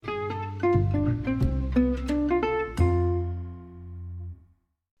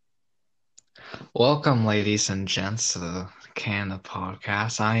Welcome, ladies and gents, to the Canada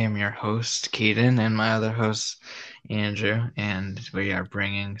podcast. I am your host, Keaton, and my other host, Andrew, and we are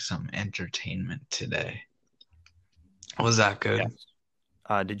bringing some entertainment today. Was that good?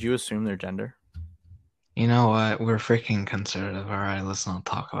 Yes. Did you assume their gender? You know what? We're freaking conservative. All right, let's not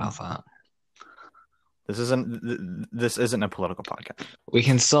talk about that. This isn't a political podcast. We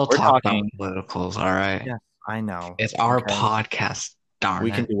can still We're talk about talking. politicals, all right? Yes, I know. It's our Okay. podcast, darn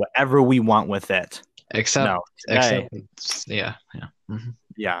We it. can do whatever we want with it. Except, No, today, yeah.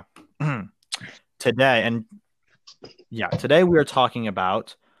 yeah. Today we are talking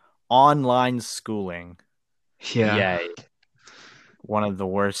about online schooling. Yeah. Yay. One of the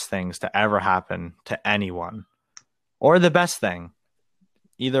worst things to ever happen to anyone. Or the best thing.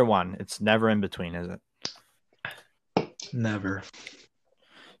 Either one. It's never in between, is it? Never.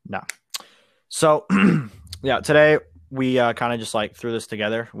 No. So, yeah, today we kind of just like threw this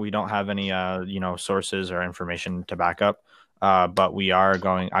together. We don't have any, sources or information to back up, but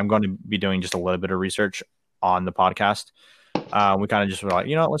I'm going to be doing just a little bit of research on the podcast. We kind of just were like,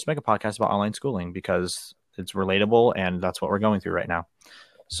 let's make a podcast about online schooling because it's relatable and that's what we're going through right now.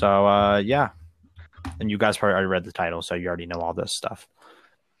 So, yeah. And you guys probably already read the title, so you already know all this stuff.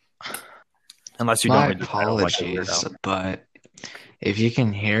 Unless you don't read the title, like a weirdo. But if you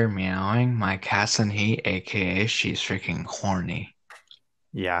can hear meowing, my cat's in heat, aka she's freaking horny.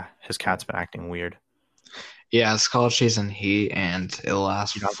 Yeah, his cat's been acting weird. Yeah, it's called She's in Heat, and it'll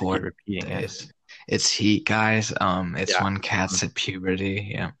last You don't have to 4 keep repeating it. days. It's heat, guys. It's when cats at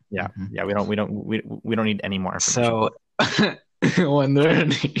puberty. Yeah. Yeah. Yeah. We don't need any more information. So when they're in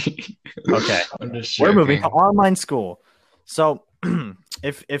heat. Okay. I'm just We're moving joking. to online school. So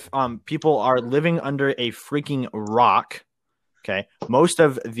if people are living under a freaking rock, okay, most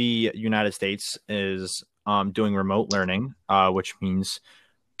of the United States is doing remote learning, which means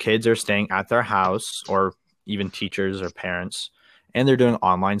kids are staying at their house, or even teachers or parents, and they're doing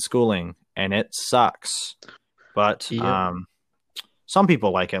online schooling, and it sucks. But Yep. some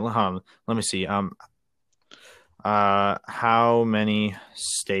people like it. Let me see. How many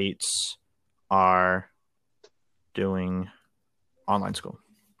states are doing online school?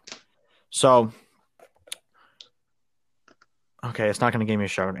 So, okay, it's not going to give me a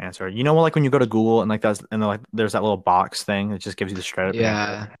short answer. You know, like when you go to Google and like that's and like there's that little box thing that just gives you the straight up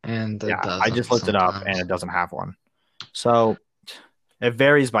Yeah, answer. and it Yeah, I doesn't just looked it up and sometimes. it doesn't have one. So it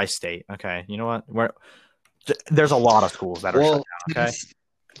varies by state. Okay, you know what? There's a lot of schools that are shut down. Okay,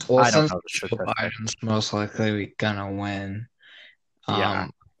 Well, I don't since know the Joe statistics. Biden's most likely gonna win, Yeah,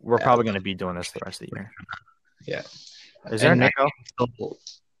 we're probably going to be doing this the rest of the year. yeah. Is there an And echo?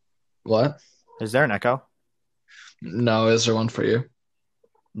 what? Is there an echo? No, is there one for you?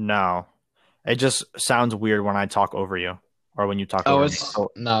 No. It just sounds weird when I talk over you or when you talk over me.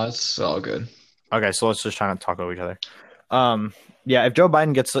 No, it's all good. Okay, so let's just try not to talk over each other. Yeah, if Joe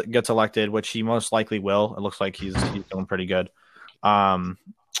Biden gets elected, which he most likely will, it looks like he's doing pretty good. We're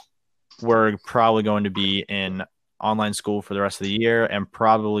probably going to be in online school for the rest of the year and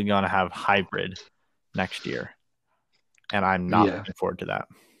probably going to have hybrid next year. And I'm not looking forward to that.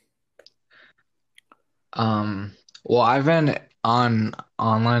 Well, I've been on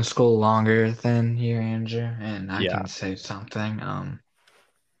online school longer than you, Andrew, and I can say something.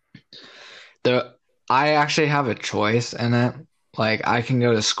 I actually have a choice in it. Like, I can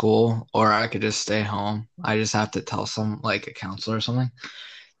go to school or I could just stay home. I just have to tell like a counselor or something.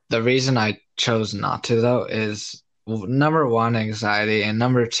 The reason I chose not to, though, is number one, anxiety, and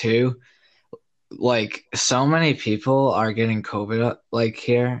number two, like, so many people are getting COVID like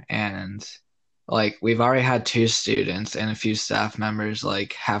here, and like we've already had 2 students and a few staff members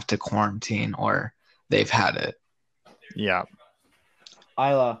like have to quarantine or they've had it. Yeah.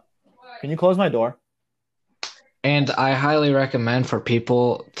 Isla, can you close my door? And I highly recommend for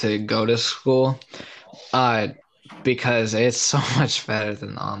people to go to school because it's so much better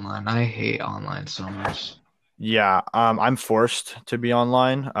than online. I hate online so much. Yeah, I'm forced to be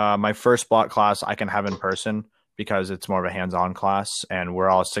online. My first block class I can have in person because it's more of a hands-on class, and we're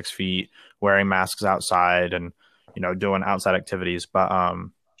all 6 feet, wearing masks outside, and doing outside activities. But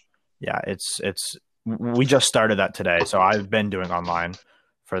yeah, we just started that today, so I've been doing online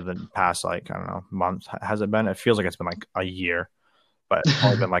for the past I don't know, month. Has it been? It feels like it's been like a year, but it's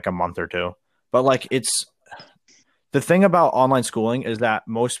only been like a month or two. But like it's the thing about online schooling is that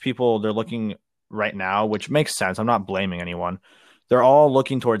most people they're looking right now, which makes sense. I'm not blaming anyone. They're all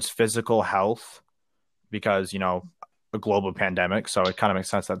looking towards physical health because, a global pandemic. So it kind of makes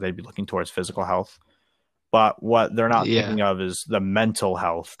sense that they'd be looking towards physical health. But what they're not thinking of is the mental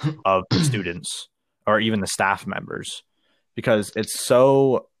health of the students or even the staff members, because it's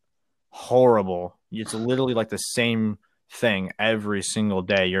so horrible. It's literally like the same thing every single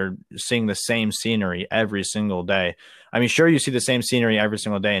day. You're seeing the same scenery every single day. I mean, sure, you see the same scenery every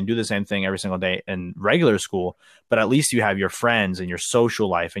single day and do the same thing every single day in regular school, but at least you have your friends and your social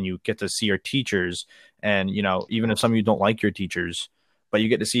life and you get to see your teachers. And, even if some of you don't like your teachers, but you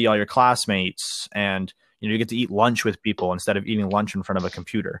get to see all your classmates and, you get to eat lunch with people instead of eating lunch in front of a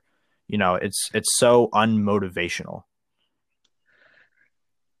computer. It's so unmotivational.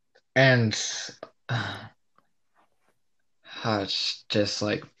 And it's just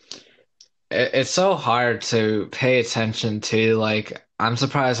like it's so hard to pay attention to. Like, I'm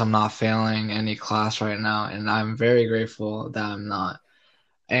surprised I'm not failing any class right now, and I'm very grateful that I'm not.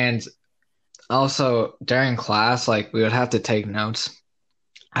 And also during class, like we would have to take notes.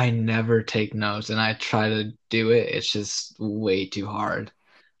 I never take notes, and I try to do it. It's just way too hard.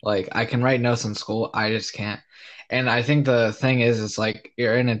 Like I can write notes in school, I just can't. And I think the thing is, it's like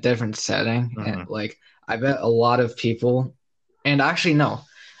you're in a different setting, and Mm-hmm. like I bet a lot of people, and actually no,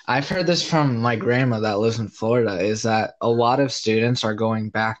 I've heard this from my grandma that lives in Florida, is that a lot of students are going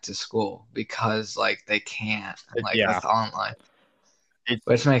back to school because like they can't, like Yeah, with online, it's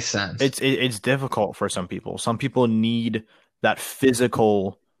which makes sense. it's difficult for some people. Some people need that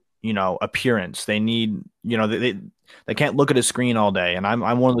physical, appearance. They need, they can't look at a screen all day. And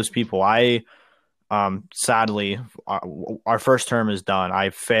I'm one of those people. Sadly, our first term is done.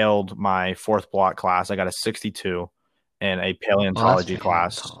 I failed my fourth block class. I got a 62 in a Oh, that's paleontology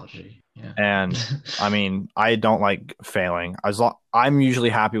class. paleontology. Yeah. And I mean, I don't like failing. I'm usually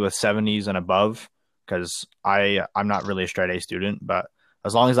happy with 70s and above because I'm not really a straight A student, but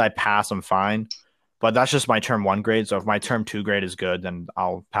as long as I pass, I'm fine. But that's just my term one grade. So if my term two grade is good, then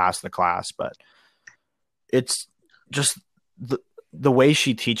I'll pass the class. But it's just the way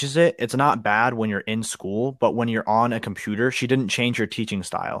she teaches it. It's not bad when you're in school, but when you're on a computer, she didn't change her teaching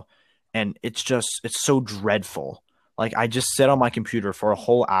style, and it's so dreadful. Like I just sit on my computer for a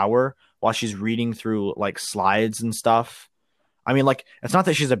whole hour while she's reading through like slides and stuff. I mean, like it's not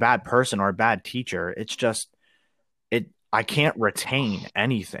that she's a bad person or a bad teacher. It's just I can't retain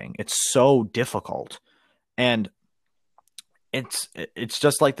anything. It's so difficult. And it's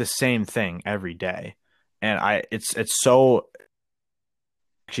just like the same thing every day. And it's so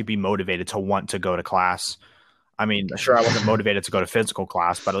actually be motivated to want to go to class. I mean, sure, I wasn't motivated to go to physical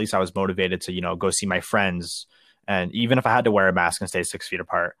class, but at least I was motivated to, go see my friends. And even if I had to wear a mask and stay 6 feet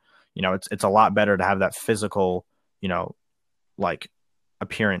apart, it's a lot better to have that physical, like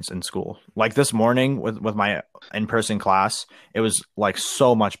appearance in school. Like this morning with my in-person class, it was like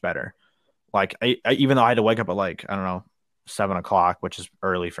so much better. Like even though I had to wake up at like, I don't know, 7 o'clock, which is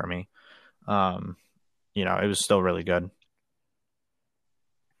early for me. Um, it was still really good.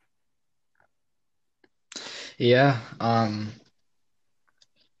 Yeah,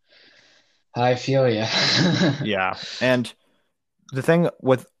 I feel you. Yeah. And the thing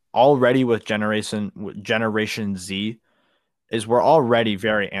with Generation Z is we're already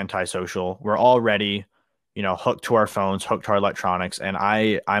very antisocial. We're already, hooked to our phones, hooked to our electronics, and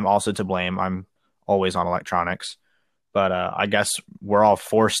I'm also to blame. I'm always on electronics, but I guess we're all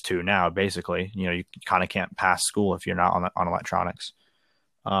forced to now. Basically, you kind of can't pass school if you're not on electronics.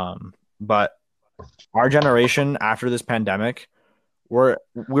 But our generation after this pandemic, we're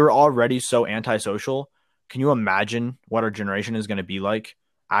already so antisocial. Can you imagine what our generation is going to be like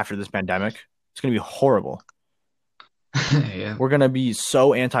after this pandemic? It's going to be horrible. Yeah. We're going to be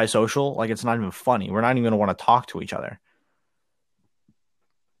so antisocial, like it's not even funny. We're not even going to want to talk to each other.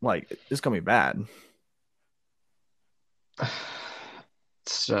 Like it's going to be bad. It's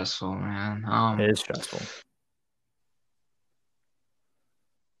stressful, man. It is stressful.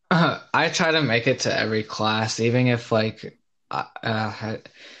 I try to make it to every class, even if like I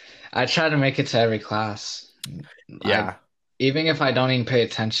try to make it to every class. I Yeah, even if I don't even pay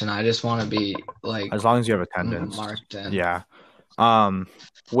attention, I just want to be like as long as you have attendance. marked in. Yeah.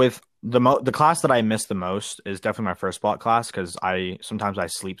 With the class that I miss the most is definitely my first block class because I sometimes I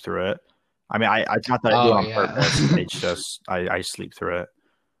sleep through it. I mean, I it's not that I do it Oh on yeah. purpose. It's just I sleep through it.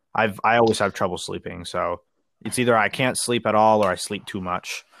 I always have trouble sleeping, so it's either I can't sleep at all or I sleep too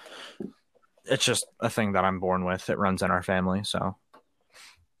much. It's just a thing that I'm born with. It runs in our family, so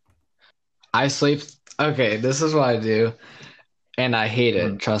I sleep. Okay, this is what I do, and I hate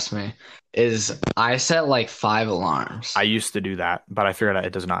Mhm. it. Trust me. Is I set like 5 alarms. I used to do that, but I figured out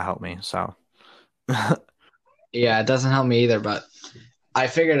it does not help me. So Yeah, it doesn't help me either, but I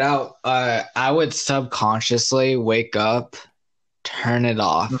figured out I would subconsciously wake up turn it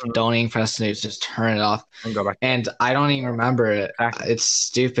off. Mhm. Don't even press snooze, just turn it off. And go back. And I don't even remember it. Exactly. It's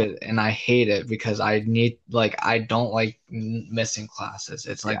stupid and I hate it because I don't like missing classes.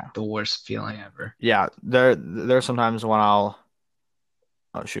 It's like Yeah. the worst feeling ever. Yeah. There's sometimes when I'll.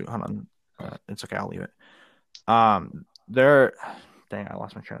 Oh shoot! Hold on. It's okay. I'll leave it. There. Dang! I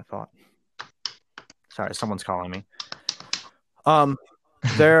lost my train of thought. Sorry, someone's calling me.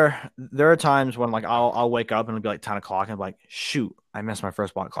 There are times when like I'll wake up and it'll be like 10 o'clock and I'm like, shoot, I missed my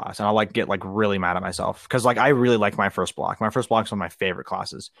first block class, and I'll like get like really mad at myself because like I really like my first block. My first block is one of my favorite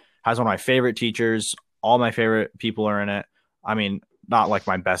classes. Has one of my favorite teachers. All my favorite people are in it. I mean, not like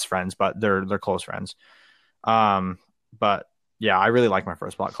my best friends, but they're close friends. Um, but yeah, I really like my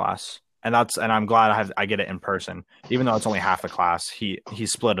first block class, and I'm glad I get it in person, even though it's only half the class. He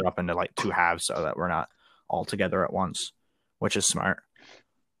split it up into like two halves so that we're not all together at once, which is smart.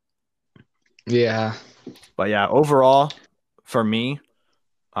 Yeah. But yeah, overall, for me,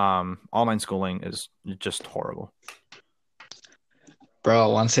 online schooling is just horrible. Bro,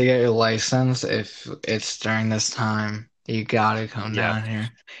 once you get your license, if it's during this time, you gotta come Yeah. down here.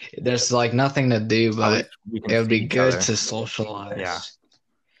 There's like nothing to do, At but least we can it would see be each good other. to socialize. Yeah.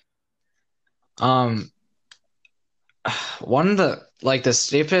 One of the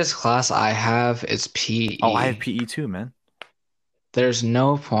stupidest class I have is PE. Oh, I have PE too, man. There's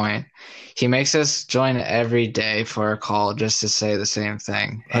no point. He makes us join every day for a call just to say the same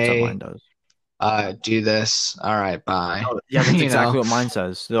thing. That's what mine Hey, does. do this. All right, bye. Oh, yeah, that's You exactly know? what mine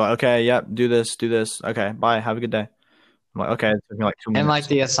says. They're like, okay, yep, do this. Okay, bye. Have a good day. I'm like, okay, it took me like 2 And minutes. like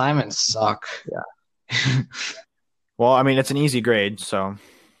the assignments suck. Yeah. Well, I mean, it's an easy grade, so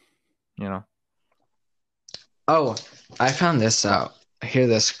you know. Oh, I found this out. Hear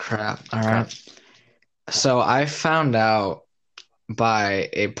this crap. All right. So I found out by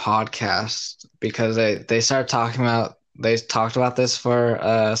a podcast because they started talking about they talked about this for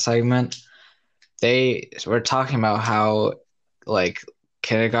a segment. They were talking about how like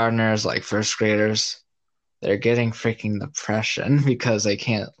kindergartners, like first graders, they're getting freaking depression because they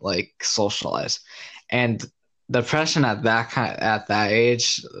can't like socialize. And depression at that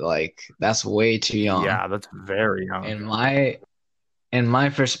age, like that's way too young. Yeah, that's very young. In my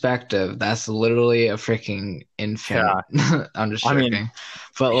perspective, that's literally a freaking infant. Yeah. I'm just I joking. mean,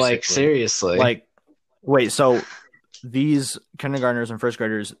 But like basically. seriously. Like, wait, so these kindergartners and first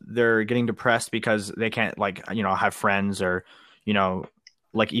graders, they're getting depressed because they can't like, have friends or,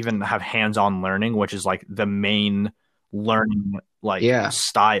 like even have hands-on learning, which is like the main learning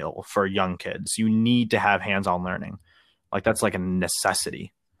style for young kids. You need to have hands-on learning. Like that's like a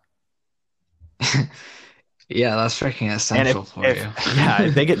necessity. Yeah, that's freaking essential for you. Yeah,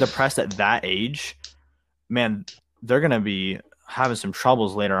 if they get depressed at that age, man, they're gonna be having some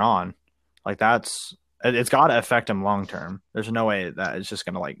troubles later on. Like it's got to affect them long term. There's no way that it's just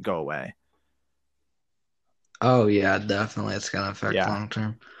gonna like go away. Oh yeah, definitely, it's gonna affect long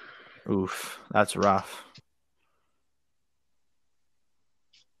term. Oof, that's rough.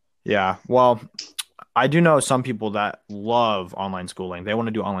 Yeah, well, I do know some people that love online schooling. They want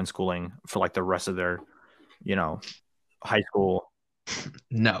to do online schooling for like the rest of their, high school.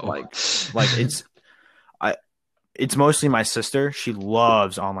 No, like it's mostly my sister. She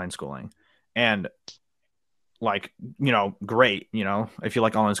loves online schooling, and like, great. If you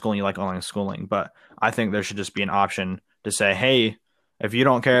like online schooling, you like online schooling. But I think there should just be an option to say, hey, if you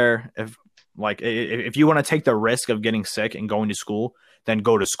don't care, if you want to take the risk of getting sick and going to school, then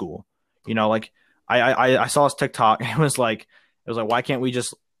go to school. Like I saw this TikTok. It was like, why can't we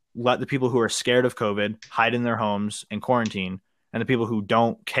just let the people who are scared of COVID hide in their homes and quarantine, and the people who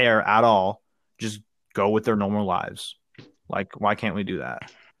don't care at all just go with their normal lives? Like, why can't we do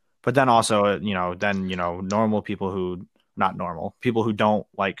that? But then also, normal people who not normal people who don't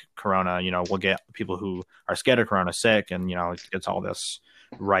like Corona, will get people who are scared of Corona sick, and it gets all this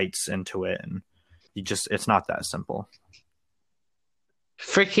rights into it, and it's not that simple.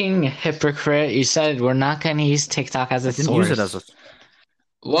 Freaking hypocrite! You said we're not going to use TikTok as a source. Use it as a.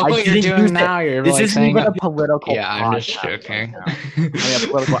 Look what you're doing now. You're this like isn't saying even a political. Yeah, I'm just joking. A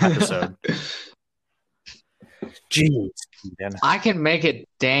political episode. Jeez, man. I can make it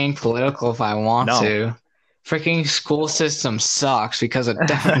dang political if I want to. Freaking school system sucks because of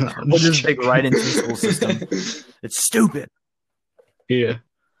we'll just dig right into the school system. It's stupid. Yeah.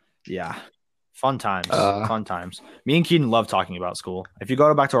 Yeah. Fun times. Fun times. Me and Keaton love talking about school. If you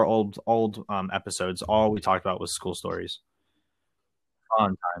go back to our old episodes, all we talked about was school stories.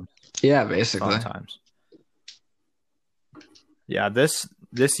 Fun times. Yeah, basically. Fun times. Yeah, this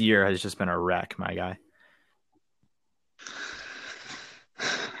year has just been a wreck, my guy.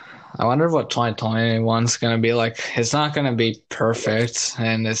 I wonder what 2021's gonna be like. It's not gonna be perfect,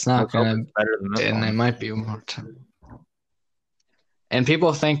 and it's not Let's hope gonna, it's better than this and it one. might be more time. And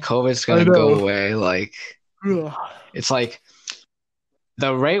people think COVID's I gonna go know. away. Like Ugh. it's like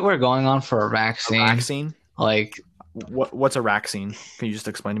the rate we're going on for a A vaccine. vaccine? Like What's a vaccine? Can you just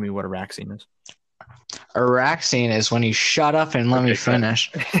explain to me what a vaccine is? a vaccine is when you shut up and let me Okay, good.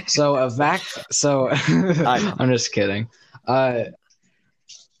 finish. So I'm just kidding.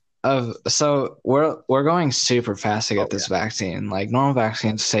 So we're going super fast to get this vaccine. Like normal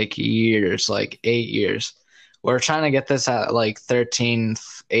vaccines take years, like 8 years. We're trying to get this at like 13,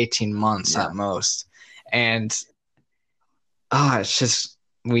 18 months at most. And it's just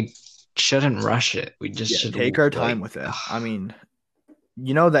we shouldn't rush it. We just should take our time with it. I mean,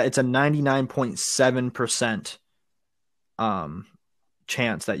 you know that it's a 99.7%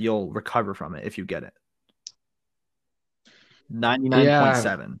 chance that you'll recover from it if you get it.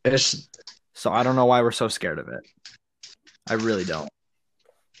 99.7. So I don't know why we're so scared of it. I really don't.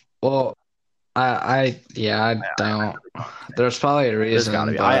 Well, I don't. There's probably a reason. There's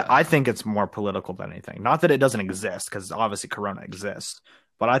gotta be. I think it's more political than anything. Not that it doesn't exist, because obviously Corona exists,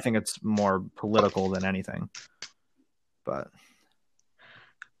 but I think it's more political than anything. But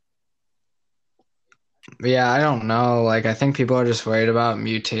yeah, I don't know. Like I think people are just worried about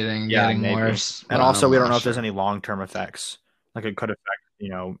mutating, getting worse. And also, we don't know if there's any long-term effects. Like it could affect,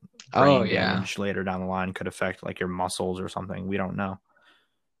 brain damage later down the line. Could affect like your muscles or something. We don't know.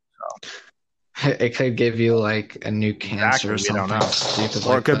 So. It could give you like a new cancer or something. We don't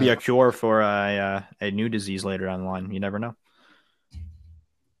know. Or it could be a cure for a new disease later down the line. You never know.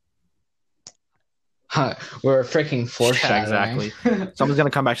 We're freaking foreshadowing. Yeah, exactly. Someone's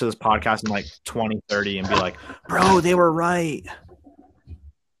gonna come back to this podcast in like 2030 and be like, "Bro, they were right."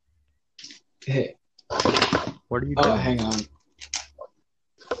 Hey. What are you doing? Oh, hang on.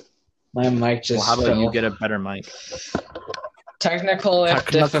 My mic just. Well, how about you get a better mic? Technical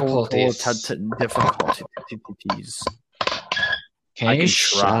difficulties. Difficulties. Can you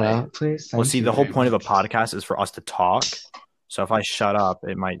shut up, please? Well, see, the whole point of a podcast is for us to talk. So if I shut up,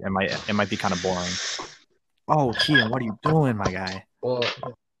 it might be kind of boring. Oh, Keaton, what are you doing, my guy? Well,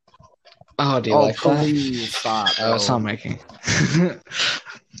 do you like please that? Stop. Oh, it's not making.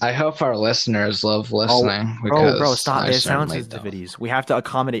 I hope our listeners love listening. Bro, stop. There's sound sensitivities. We have to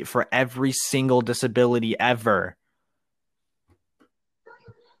accommodate for every single disability ever.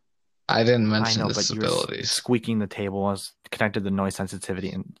 I didn't mention disabilities. But you were squeaking the table. I was connected to noise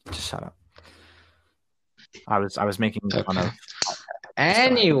sensitivity, and just shut up. I was making fun of.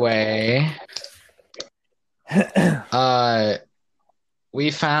 Anyway,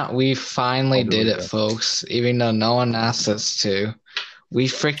 we finally did it, folks. Even though no one asked us to, we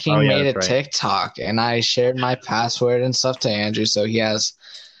freaking made a TikTok, and I shared my password and stuff to Andrew, so he has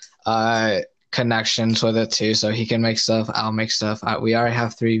connections with it too, so he can make stuff. I'll make stuff. We already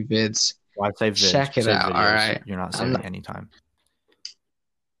have 3 vids. Well, I'd say vids. Check it out. Videos. All right, you're not saving any time.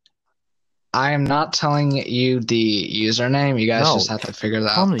 I am not telling you the username. You guys just have to figure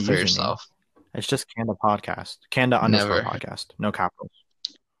that out for yourself. It's just Kanda Podcast. Kanda _ podcast. No capitals.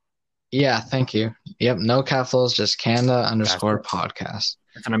 Yeah, thank you. Yep, no capitals, just Kanda _ podcast.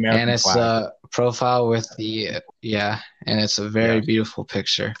 It's an American and it's a profile with the and it's a very beautiful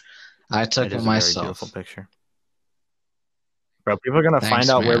picture. I took it myself. Very beautiful picture. Bro, people are gonna find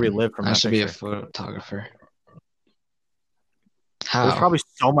out where we live from that picture. I should be a photographer. How? There's probably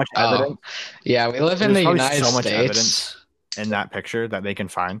so much evidence. Yeah, we live in the United States. So much evidence in that picture that they can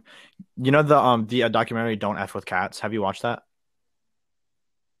find. You know the documentary "Don't F with Cats." Have you watched that?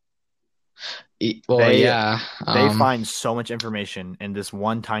 Well, they find so much information in this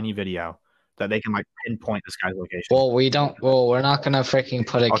one tiny video that they can like pinpoint this guy's location. Well, we're not gonna freaking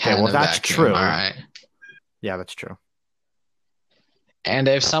put a cat in a that's vacuum, true. All right. Yeah, that's true. And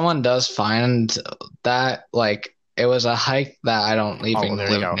if someone does find that, like, it was a hike that I don't even live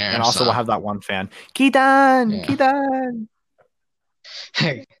near. And also we'll have that one fan. Keaton!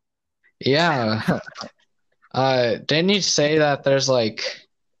 Yeah. Didn't you say that there's like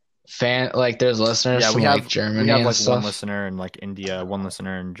there's listeners from like Germany? We have like stuff? One listener in like India, one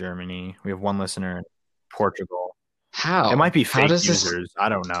listener in Germany. We have one listener in Portugal. How? It might be fake users. I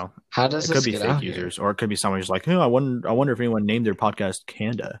don't know. How does it could be fake users, or it could be someone who's like, I wonder if anyone named their podcast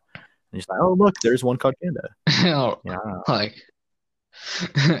Kanda. And he's like, oh look, there's one called Kanda. In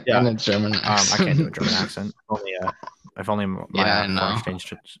a German accent. I can't do a German accent. If only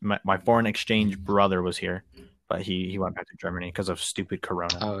my foreign exchange brother was here, but he went back to Germany because of stupid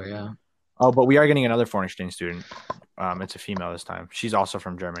Corona. Oh yeah. Oh, but we are getting another foreign exchange student. It's a female this time. She's also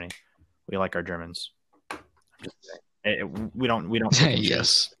from Germany. We like our Germans. We don't.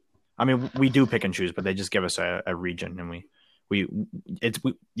 Yes. I mean, we do pick and choose, but they just give us a region, and we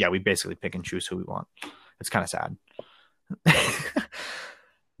basically pick and choose who we want. It's kind of sad.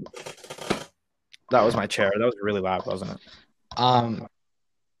 That was my chair. That was really loud, wasn't it?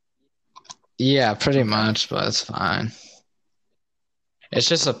 Yeah, pretty much, but it's fine. It's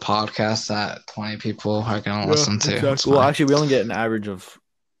just a podcast that 20 people are going to listen to. Exactly. Well, actually, we only get an average of,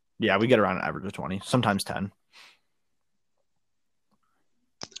 we get around an average of 20, sometimes 10.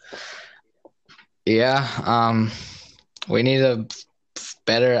 Yeah, we need a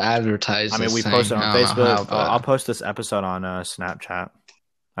better advertise. I mean, we post it on Facebook. I'll post this episode on Snapchat.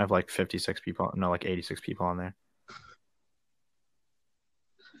 I have like 86 people on there.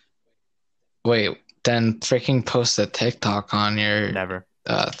 Wait, then freaking post a TikTok on your Never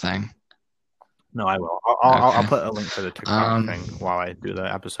thing. No, I will. I'll put a link for the TikTok thing while I do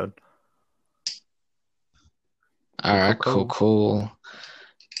the episode. All right, cool.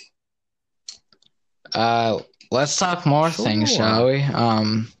 Let's talk more things, shall we?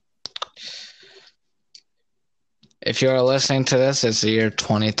 If you're listening to this, it's the year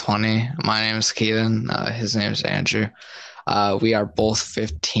 2020. My name is Keaton. His name is Andrew. We are both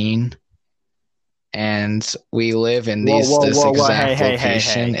 15, and we live in this exact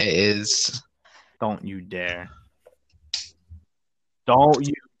location. Hey. It is. Don't you dare! Don't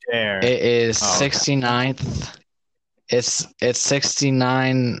you dare! It is 69th. It's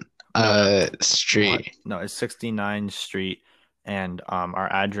 69 Street. No, it's 69 Street, and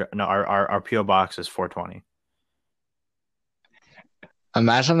our address. No, our PO box is 420.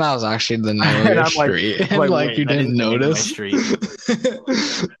 Imagine that was actually the name of your street. Like you didn't notice. Street.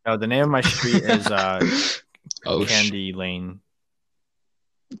 No, the name of my street is Candy Lane.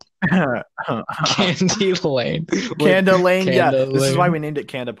 Candy Lane. Canda Lane. Yeah, this is why we named it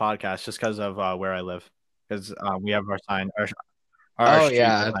Canda Podcast, just because of where I live. Because we have our sign.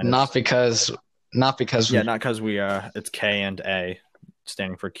 Not because. Not because we it's K and A,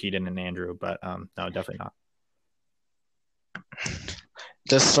 standing for Keaton and Andrew, but no, definitely not.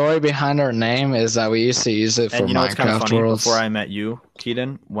 The story behind our name is that we used to use it for Minecraft kind of funny, Worlds. Before I met you,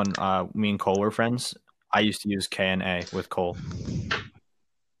 Keaton, when me and Cole were friends, I used to use K and A with Cole.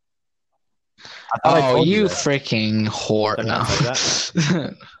 You freaking whore! No.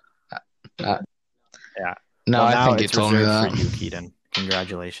 Yeah. No, I think you told me that. For you, Keaton.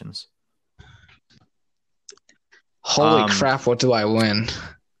 Congratulations. Holy crap! What do I win?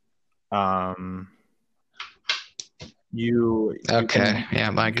 You okay?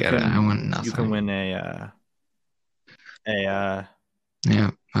 Can, I get it. I win nothing. You can win a. Yeah.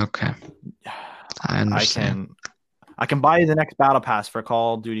 Okay. I understand. I can buy you the next battle pass for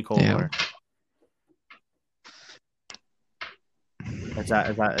Call of Duty Cold War. Is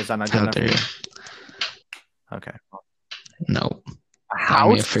that not good enough? For you? Okay. No. A house?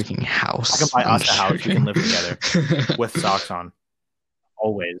 Buy me a freaking house. I can buy us a house. We can live together with socks on.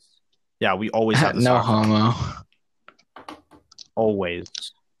 Always. Yeah, we always have the socks on. No homo. Always.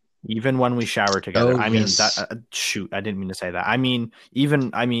 Even when we shower together. I mean, shoot, I didn't mean to say that.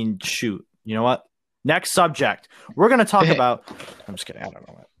 Shoot. You know what? Next subject. We're going to talk about... I'm just kidding. I don't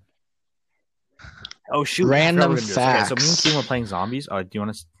know what. Oh, shoot. Random facts. Okay, so me and Keaton were playing zombies. Do you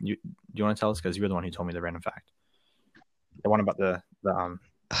want to tell us? Because you're the one who told me the random fact. The one about the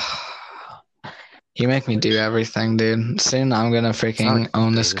You make me do everything, dude. Soon I'm going to freaking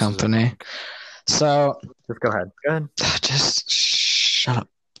own this company. So... Just go ahead. Just shut up.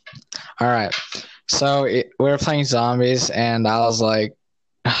 All right. So we were playing zombies, and I was like,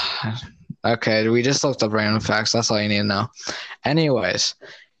 okay, we just looked up random facts. That's all you need to know. Anyways,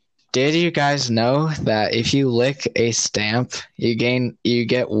 did you guys know that if you lick a stamp, you get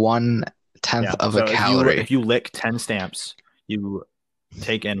 1/10 of a calorie? If you lick 10 stamps, you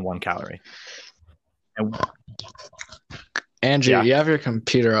take in 1 calorie. Andrew, you have your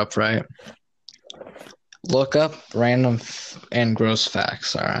computer up, right? Look up random and gross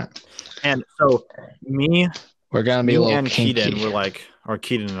facts, all right? And so we're gonna be a little and kinky. Keaton, we're like, or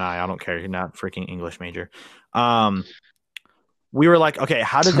Keaton and I don't care, you're not freaking English major. We were like, okay,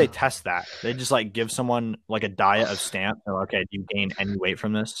 how did they test that? They just like give someone like a diet of stamps. Or okay, do you gain any weight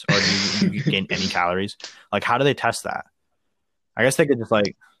from this, or do you gain any calories? Like, how do they test that? I guess they could just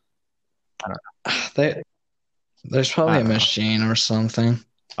like, I don't know. There's probably a machine or something.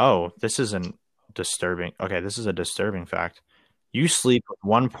 Oh, this isn't disturbing. Okay, this is a disturbing fact. You sleep with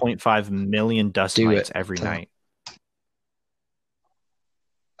 1.5 million dust mites every night.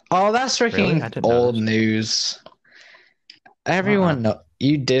 Oh, that's freaking old news. Everyone know.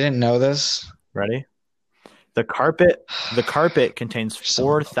 You didn't know this? Ready? The carpet contains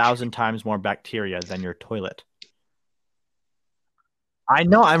 4,000 times more bacteria than your toilet. I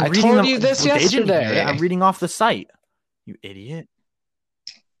know. I'm I reading told them. you this They didn't hear yesterday. it. I'm reading off the site. You idiot.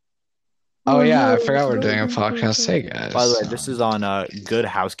 Oh yeah, I forgot we're doing a podcast. Hey guys. By the way, this is on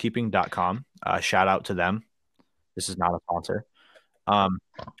goodhousekeeping.com. Shout out to them. This is not a sponsor. I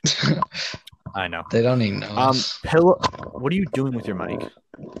know. They don't even know us. Pillow. What are you doing with your mic?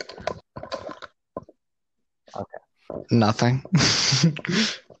 Okay. Nothing.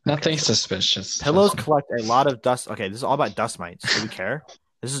 Nothing suspicious. Pillows collect a lot of dust. Okay, this is all about dust mites. Do we care?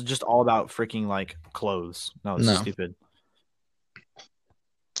 This is just all about freaking like clothes. No, this is stupid.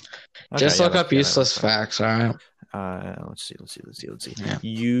 Okay, just look up useless facts, all right? Let's see. Yeah.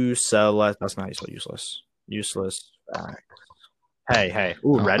 Useless. That's not how you spell useless. Useless facts. Hey.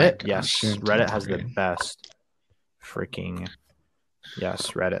 Ooh, Reddit? Yes. Reddit has the best freaking...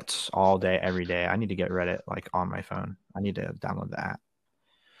 Yes, Reddit. All day, every day. I need to get Reddit like on my phone. I need to download the app.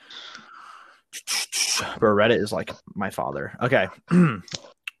 But Reddit is like my father. Okay.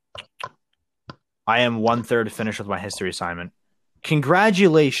 I am 1/3 finished with my history assignment.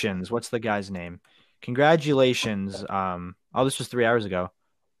 Congratulations. What's the guy's name? Congratulations. This was 3 hours ago.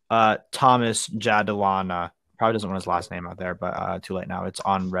 Thomas Jadalana. Probably doesn't want his last name out there, but too late now. It's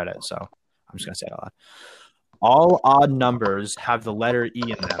on Reddit, so I'm just going to say it out loud. All odd numbers have the letter E in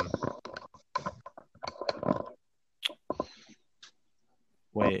them.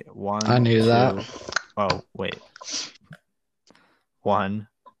 Wait, one. I knew that. Oh, wait. 1,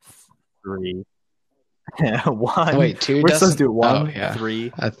 3. 1. Wait, 2. We're supposed to do 1, oh, yeah.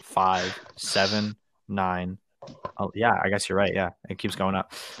 3, 5, 7, 9. Oh, yeah, I guess you're right. Yeah, it keeps going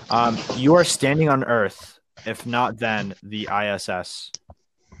up. You are standing on Earth. If not, then the ISS.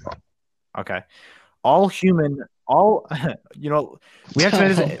 Okay. We have to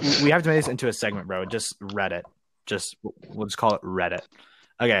make this into a segment, bro. Just Reddit. We'll just call it Reddit.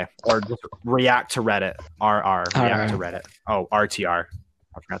 Okay. Or just react to Reddit. React to Reddit. Oh, RTR.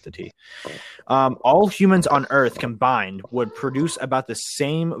 I forgot the T. All humans on Earth combined would produce about the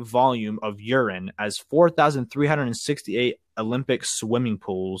same volume of urine as 4,368 Olympic swimming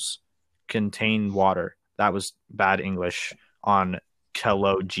pools contain water. That was bad English on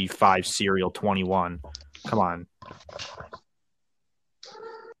Kello G5 Serial 21. Come on.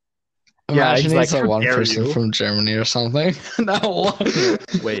 Imagine he's like one person from Germany or something. No.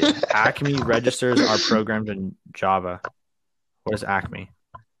 Wait, Acme registers are programmed in Java. What is Acme?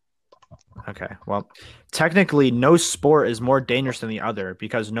 Okay, well, technically, no sport is more dangerous than the other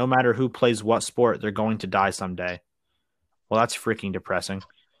because no matter who plays what sport, they're going to die someday. Well, that's freaking depressing.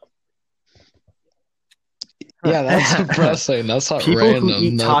 Yeah, that's depressing. That's not people random. People who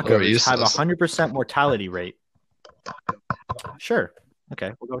eat tacos have a 100% mortality rate. Sure.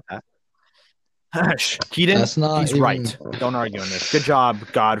 Okay, we'll go with that. Keaton, he's right. Don't argue on this. Good job,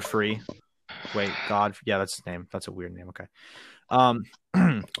 Godfrey. Wait, God. Yeah, that's his name. That's a weird name. Okay.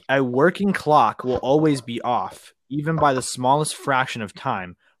 A working clock will always be off, even by the smallest fraction of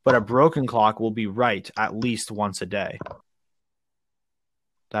time, but a broken clock will be right at least once a day.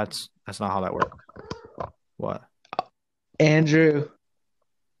 That's not how that works. What? Andrew.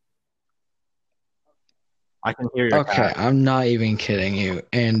 I can hear you. Okay, cat. I'm not even kidding you.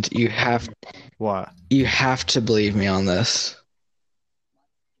 And you have... What? You have to believe me on this.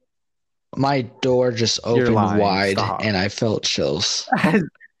 My door just opened wide, and I felt chills.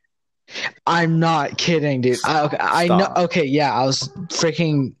 I'm not kidding, dude. I know. Okay, yeah, I was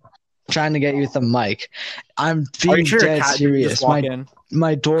freaking trying to get you with the mic. I'm being dead serious.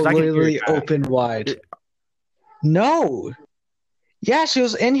 My door literally opened wide. No. Yeah, she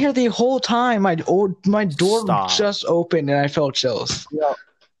was in here the whole time. My door just opened, and I felt chills. Yeah.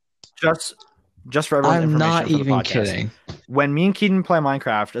 Just for everyone's information. I'm not even podcast, kidding. When me and Keaton play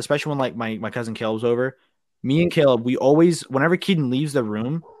Minecraft, especially when like my cousin Caleb's over, me and Caleb, we always, whenever Keaton leaves the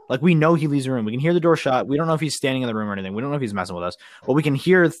room, like we know he leaves the room. We can hear the door shut. We don't know if he's standing in the room or anything. We don't know if he's messing with us, but we can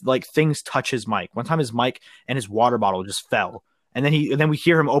hear like things touch his mic. One time his mic and his water bottle just fell, and then we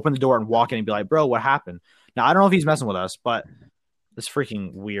hear him open the door and walk in and be like, "Bro, what happened?" Now I don't know if he's messing with us, but it's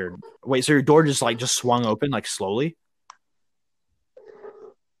freaking weird. Wait, so your door just swung open like slowly?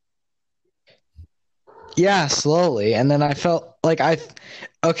 Yeah, slowly. And then I felt like I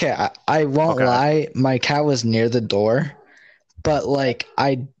won't lie, my cat was near the door, but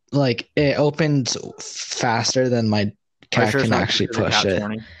it opened faster than my cat can actually push it.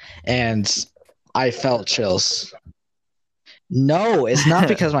 And I felt chills. No, it's not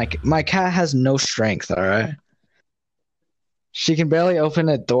because my cat has no strength, all right? She can barely open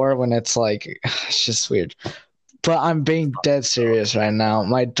a door when it's it's just weird. But I'm being dead serious right now.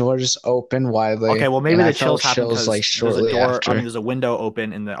 My door just opened widely. Okay, well maybe the chills happen because shortly after. there's a window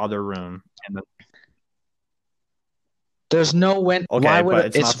open in the other room. And There's no wind. Okay, Why would but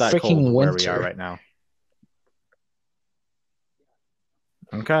it's it's not that cold freaking where we are winter? right now.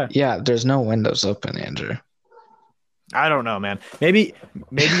 Okay. Yeah, there's no windows open, Andrew. I don't know, man. Maybe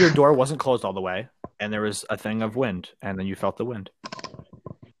your door wasn't closed all the way, and there was a thing of wind, and then you felt the wind.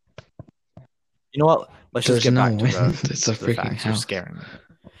 You know what? Let's just There's get no back to wind. the It's a freaking facts. You're house. scaring me.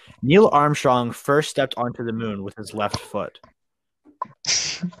 Neil Armstrong first stepped onto the moon with his left foot.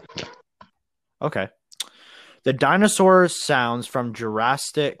 Okay. The dinosaur sounds from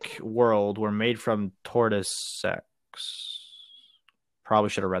Jurassic World were made from tortoise sex. Probably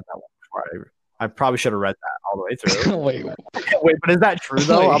should have read that one before I probably should have read that all the way through. Wait, but is that true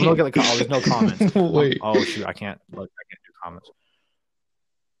though? I'm looking at there's no comments. Wait. Oh shoot, I can't do comments.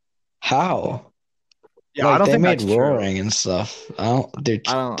 How? Yeah, like, I don't they think made that's roaring true. and stuff. I don't think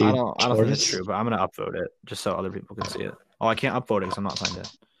it's true, but I'm gonna upvote it just so other people can see it. Oh, I can't upvote it because I'm not signed in.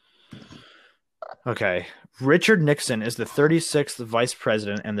 Okay, Richard Nixon is the 36th vice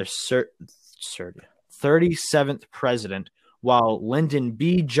president and the 37th president, while Lyndon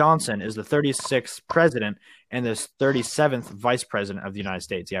B. Johnson is the 36th president and the 37th vice president of the United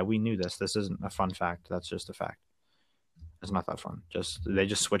States. Yeah, we knew this. This isn't a fun fact. That's just a fact. It's not that fun. They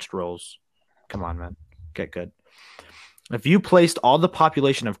just switched roles. Come on, man. Get good. If you placed all the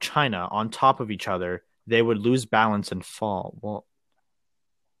population of China on top of each other, they would lose balance and fall.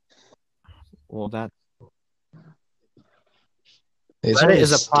 Well, that Reddit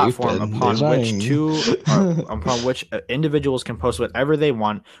is a platform upon which individuals can post whatever they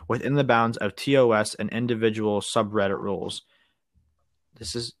want within the bounds of TOS and individual subreddit rules.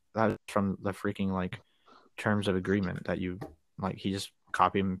 That from the freaking terms of agreement that you he just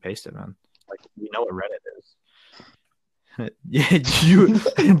copied and pasted, man. You know what Reddit is. Yeah,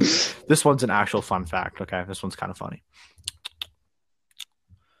 this one's an actual fun fact. Okay, this one's kind of funny.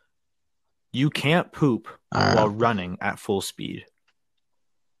 You can't poop while running at full speed.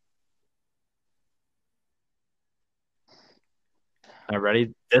 All right,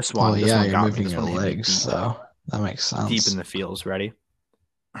 ready? This one. Well, yeah, you're moving your legs, so that makes sense. Deep in the feels. Ready?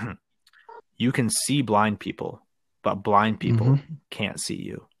 You can see blind people, but blind people can't see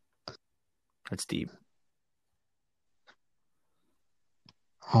you. That's deep.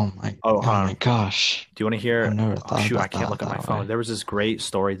 Oh my gosh. Do you want to hear? I can't look at my phone. Way. There was this great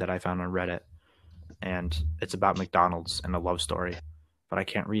story that I found on Reddit, and it's about McDonald's and a love story, but I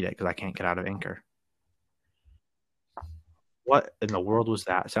can't read it because I can't get out of Anchor. What in the world was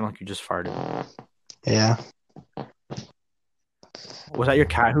that? It sounded like you just farted. Yeah. Was that your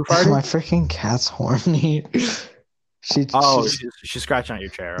cat who farted? My freaking cat's horny. She's scratching at your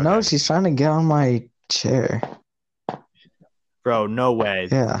chair. Okay. No, she's trying to get on my chair. Bro, no way.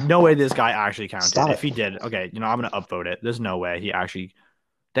 Yeah. No way this guy actually counted. Stop if he did, okay, I'm going to upvote it. There's no way he actually...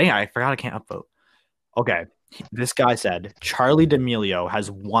 Dang it, I forgot I can't upvote. Okay, this guy said, Charlie D'Amelio has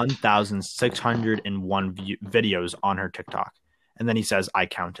 1,601 videos on her TikTok. And then he says, I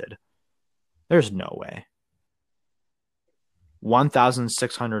counted. There's no way.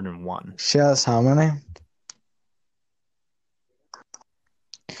 1,601. She has how many?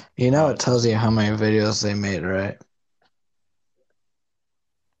 It tells you how many videos they made, right?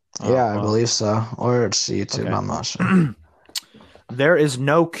 I believe so. Or it's YouTube, okay. I'm not sure. There is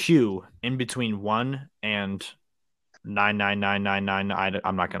no Q in between 1 and 99999.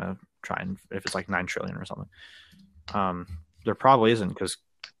 I'm not gonna try and if it's 9 trillion or something. There probably isn't because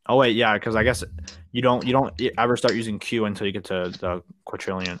because I guess you don't ever start using Q until you get to the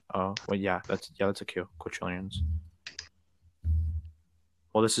quadrillion. Oh wait, that's a Q. Quadrillions.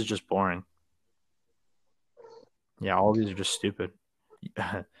 Well, this is just boring. Yeah, all these are just stupid.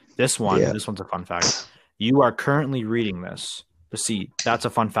 This one's a fun fact. You are currently reading this. But see, that's a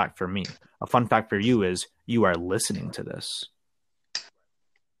fun fact for me. A fun fact for you is you are listening to this.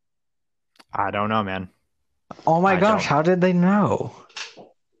 I don't know, man. Oh my gosh, how did they know?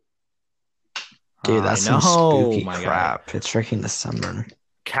 Dude, that's some spooky crap. God. It's freaking December.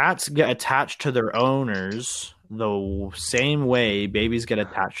 Cats get attached to their owners the same way babies get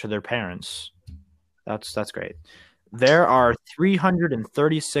attached to their parents. That's great. There are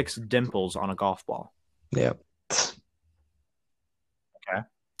 336 dimples on a golf ball. Yep. Okay.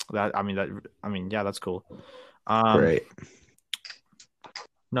 That's cool. Great.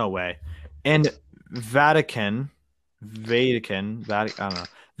 No way. And Vatican, I don't know.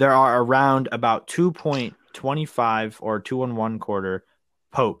 There are around about 2.25 or 2 1/4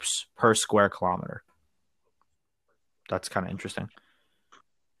 popes per square kilometer. That's kind of interesting.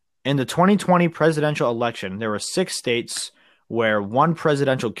 In the 2020 presidential election, there were 6 states where one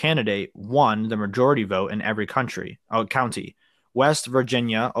presidential candidate won the majority vote in every county, West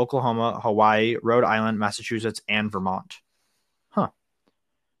Virginia, Oklahoma, Hawaii, Rhode Island, Massachusetts, and Vermont.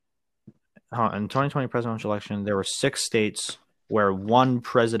 In 2020 presidential election, there were 6 states where one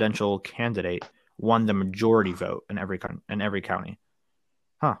presidential candidate won the majority vote in every county.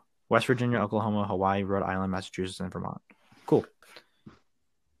 West Virginia, Oklahoma, Hawaii, Rhode Island, Massachusetts, and Vermont. Cool.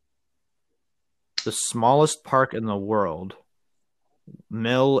 The smallest park in the world,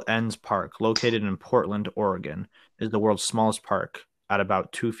 Mill Ends Park, located in Portland, Oregon, is the world's smallest park at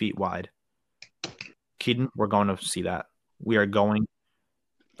about 2 feet wide. Keaton, we're going to see that. We are going.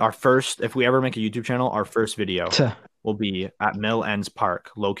 Our first, if we ever make a YouTube channel, our first video will be at Mill Ends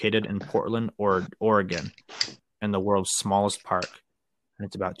Park, located in Portland, Oregon, in the world's smallest park, and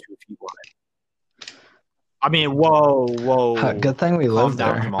it's about 2 feet wide. I mean, whoa! Good thing we live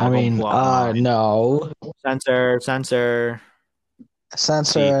there. Jamal. I mean, no. Censor.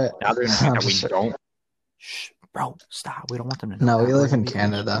 See, it. now they're gonna think that we don't. Shh, bro, stop. We don't want them to No, know. we live in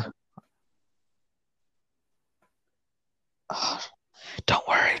Canada. Don't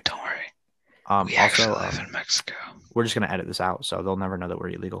worry. We actually live in Mexico. We're just gonna edit this out, so they'll never know that we're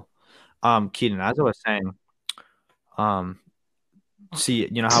illegal. Keaton, as I was saying, see,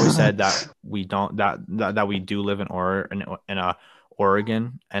 you know how we said that we don't that we do live in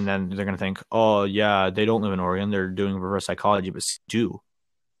Oregon, and then they're gonna think, oh yeah, they don't live in Oregon, they're doing reverse psychology, but do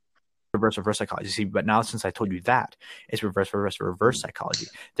reverse psychology. See, but now since I told you that, it's reverse psychology.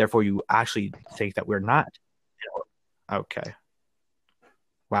 Therefore, you actually think that we're not. Okay.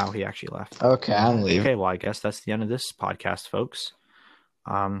 Wow, he actually left. Okay, I'm leaving. Okay, well, I guess that's the end of this podcast, folks.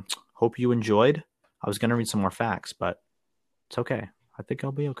 Hope you enjoyed. I was gonna read some more facts, but it's okay. I think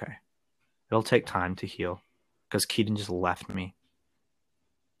I'll be okay. It'll take time to heal because Keaton just left me.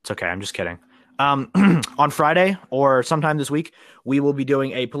 It's okay. I'm just kidding. On Friday or sometime this week, we will be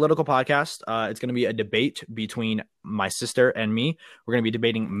doing a political podcast. It's going to be a debate between my sister and me. We're going to be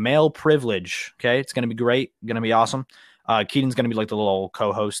debating male privilege. Okay. It's going to be great. Going to be awesome. Keaton's going to be like the little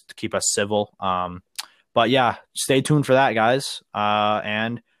co-host to keep us civil. But yeah, stay tuned for that, guys.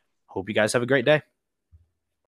 And hope you guys have a great day.